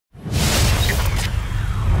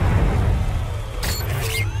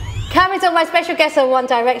Cameron's on my special guest on One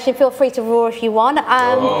Direction. Feel free to roar if you want.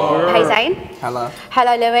 Hey Zayn. Hello.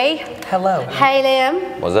 Hello Louis. Hello. Hey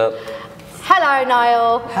Liam. What's up? Hello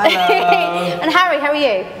Niall. Hello. And Harry, how are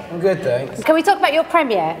you? I'm good, thanks. Can we talk about your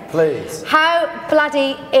premiere? Please. How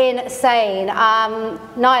bloody insane.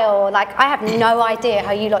 Niall, like I have no idea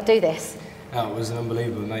how you lot do this. Oh, it was an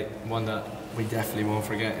unbelievable night, one that we definitely won't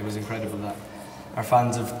forget. It was incredible that our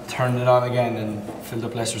fans have turned it on again and filled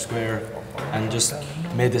up Leicester Square and just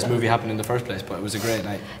made this movie happen in the first place, but it was a great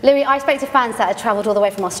night. Louis, I spoke to fans that had travelled all the way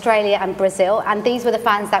from Australia and Brazil, and these were the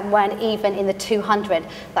fans that weren't even in the 200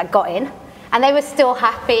 that got in, and they were still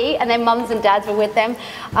happy, and their mums and dads were with them.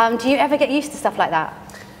 Do you ever get used to stuff like that?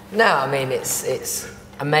 No, I mean, it's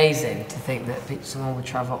amazing to think that someone would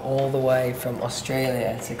travel all the way from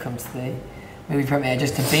Australia to come to the movie premiere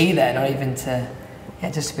just to be there, not even to... Yeah,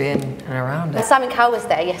 just to be in and around it. Simon Cowell was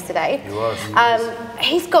there yesterday. He was.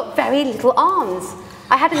 He's got very little arms.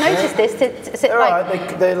 I hadn't noticed this. They're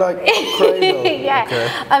right, they like cradle.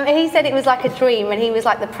 Yeah. Okay. He said it was like a dream, and he was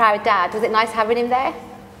like the proud dad. Was it nice having him there?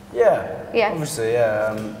 Yeah. Yeah. Obviously,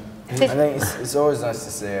 yeah. I think it's always nice to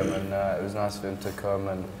see him, and it was nice for him to come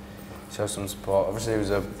and show some support. Obviously, he was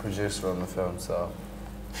a producer on the film, so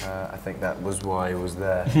I think that was why he was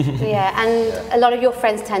there. Yeah, and a lot of your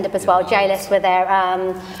friends turned up as well. JLS were there.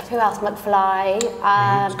 Who else? McFly,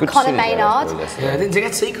 Conor Maynard. Yeah, did you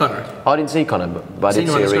get to see Conor? I didn't see Conor, but I did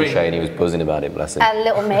see Arisha and he was buzzing about it, bless him. And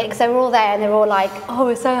Little Mix. They were all there, and they were all like, "Oh,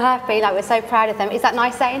 we're so happy! Like we're so proud of them." Is that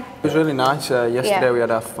nice, Zayn? It was really nice. Yesterday we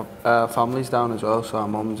had our families down as well, so our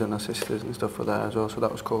mums and our sisters and stuff were there as well, so that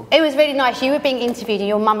was cool. It was really nice. You were being interviewed, and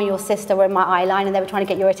your mum and your sister were in my eye line, and they were trying to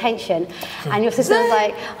get your attention. And your sister was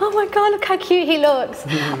like, "Oh my God, look how cute he looks."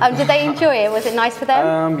 Did they enjoy it? Was it nice for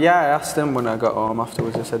them? Yeah, I asked them when I got home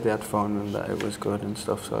afterwards. I said they had fun and that it was good and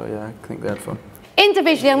stuff. So yeah, I think they had fun.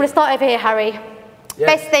 Individually, I'm going to start over here, Harry. Yeah.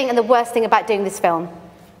 Best thing and the worst thing about doing this film?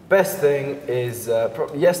 Best thing is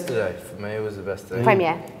yesterday for me. It was the best thing.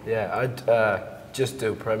 Premiere. Yeah, I'd just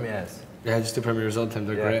do premieres. Yeah, just the premieres all the time,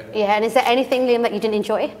 they're great. Yeah, and is there anything, Liam, that you didn't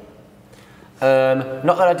enjoy?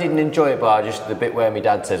 Not that I didn't enjoy it, but just the bit where my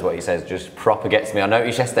dad says what he says just proper gets me. I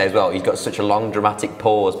noticed yesterday as well, he's got such a long dramatic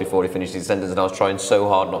pause before he finished his sentence, and I was trying so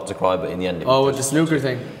hard not to cry, but in the end it was with the snooker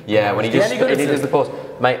thing? Yeah, when he does the pause.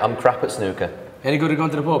 Mate, I'm crap at snooker. Any good at going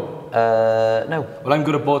to the pub? No. Well, I'm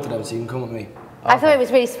good at both of them, so you can come with me. I thought it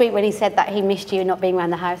was really sweet when he said that he missed you not being around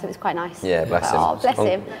the house. It was quite nice. Yeah, bless him. Oh, bless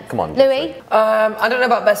him. Come on. Louis? I don't know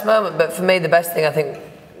about best moment, but for me the best thing I think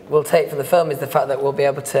we'll take from the film is the fact that we'll be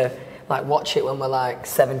able to like watch it when we're like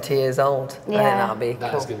 70 years old. Yeah. I think that'll be cool.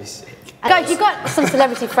 That's going to be sick. Guys, you've got some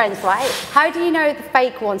celebrity friends, right? How do you know the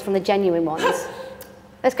fake ones from the genuine ones?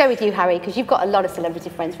 Let's go with you, Harry, because you've got a lot of celebrity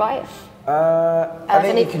friends, right? I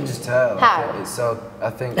think you can just tell. How? I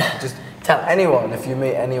think just Tell us. anyone, if you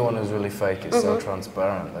meet anyone who's really fake, it's so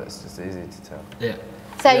transparent that it's just easy to tell. Yeah.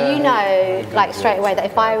 So you know, like straight away, that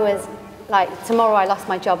if I was, like tomorrow I lost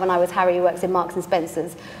my job and I was Harry who works in Marks and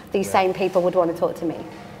Spencer's, these same people would want to talk to me.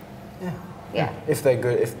 Yeah. Yeah. If they're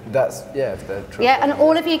good, if they're true. Yeah, and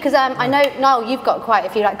all of you, because I know, Niall, you've got quite a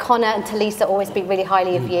few, like Connor and Talisa always speak really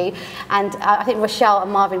highly of you, and I think Rochelle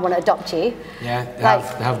and Marvin want to adopt you. Yeah, they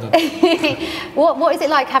have done. What is it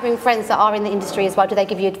like having friends that are in the industry as well? Do they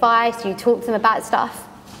give you advice? Do you talk to them about stuff?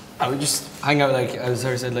 I would just hang out, like as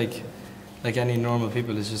Harry said, like any normal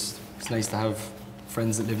people. It's nice to have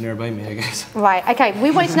friends that live nearby me, I guess. Right. Okay.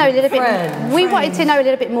 We wanted to know a little bit. We wanted to know a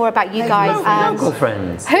little bit more about you guys. Local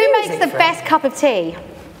friends. Who makes the best cup of tea?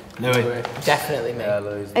 Louis. Definitely me. Yeah,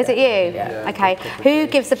 Louis. Is it you? Yeah. Okay. Who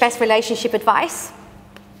gives the best relationship advice?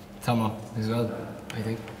 Tomo as well, I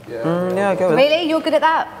think. Yeah, go with it. Really? You're good at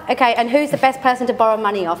that? Okay. And who's the best person to borrow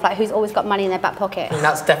money off? Like, who's always got money in their back pocket? And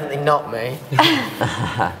that's definitely not me.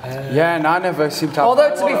 Yeah, and I never seem to have...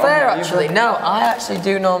 Although to be fair, actually, no, I actually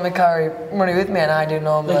do normally carry money with me, and I do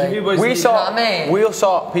normally. We We'll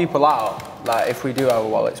sort people out, like if we do have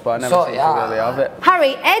wallets, but I never seem to really have it.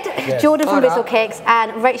 Harry, Ed, Jordan from Little Kicks,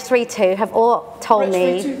 and Rach32 have all told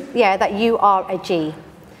me, that you are a G.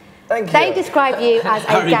 Thank you. They describe you as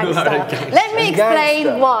a gangster. Let me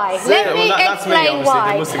explain why. Let me explain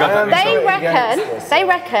why. They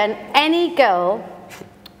reckon any girl,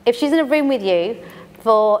 if she's in a room with you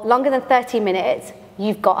for longer than 30 minutes,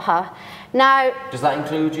 you've got her. Now, Does that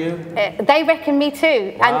include you? they reckon me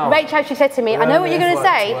too. Wow. And Rach actually said to me, I know what you're going to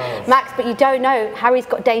say, Max, but you don't know. Harry's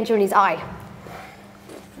got danger in his eye.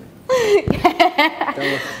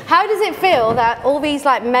 How does it feel that all these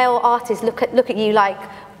like male artists look at you like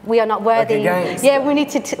we are not worthy? Like a gangster. Yeah,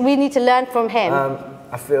 we need to learn from him.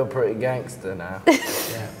 I feel pretty gangster now.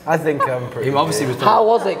 Yeah. I think I'm pretty. He obviously was. How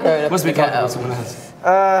was it growing up? Must be talking about someone else.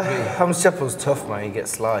 Holmes Chapel's tough, man. You get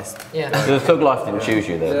sliced. Yeah. The thug life didn't choose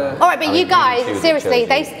you, though. All right, but you guys, seriously,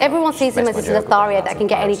 everyone sees him as this Lothario that can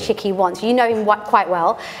get any chick he wants. You know him quite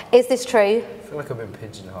well. Is this true? I feel like I've been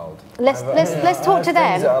pigeonholed. Let's talk to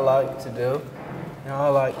them. Things that I like to do. I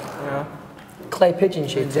like, Clay pigeon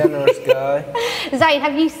shooting. generous guy. Zayn,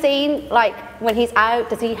 have you seen, like, when he's out,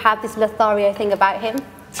 does he have this Lothario thing about him?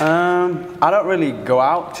 I don't really go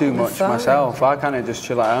out too much myself. I kind of just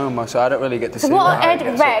chill at home, so I don't really get to see. So what are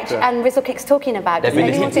Ed, Reg and Rizzle Kicks talking about? They've been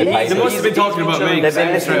listening to the They must have been talking about me. They've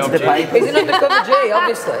been listening to the paper. He's an undercover G,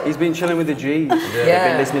 obviously. He's been chilling with the G's.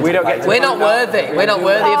 Yeah. We don't get. We're not worthy. We're not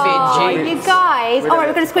worthy of being G's. You guys. All right,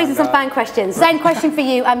 we're going to squeeze in some fan questions. Same question for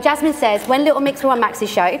you. Jasmine says, when Little Mix were on Max's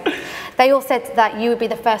show, they all said that you would be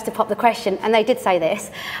the first to pop the question, and they did say this.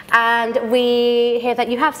 And we hear that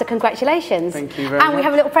you have, so congratulations. Thank you very much. And we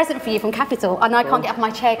have a little present for you from Capital, and I can't get off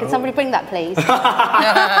my chair. Can somebody bring that, please?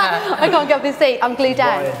 I can't get off this seat. I'm glued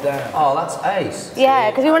down. Oh, that's ace.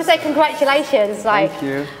 Yeah, because we want to say congratulations. Like, Thank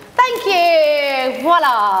you. Thank you.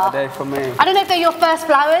 Voila. A day for me. I don't know if they're your first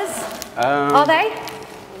flowers. Are they?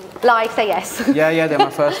 Lie, say yes. Yeah, they're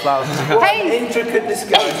my first flowers. Hey. Intricate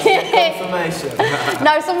disguise to get confirmation.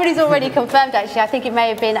 No, somebody's already confirmed, actually. I think it may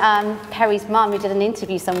have been Perrie's mum who did an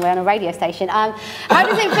interview somewhere on a radio station. How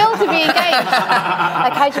does it feel to be engaged?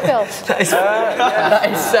 Like, how do you feel?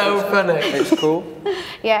 That is so funny. It's cool.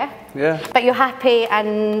 Yeah? Yeah. But you're happy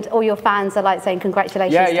and all your fans are like saying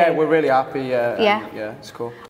congratulations Yeah, too. we're really happy. Yeah. Yeah, it's cool.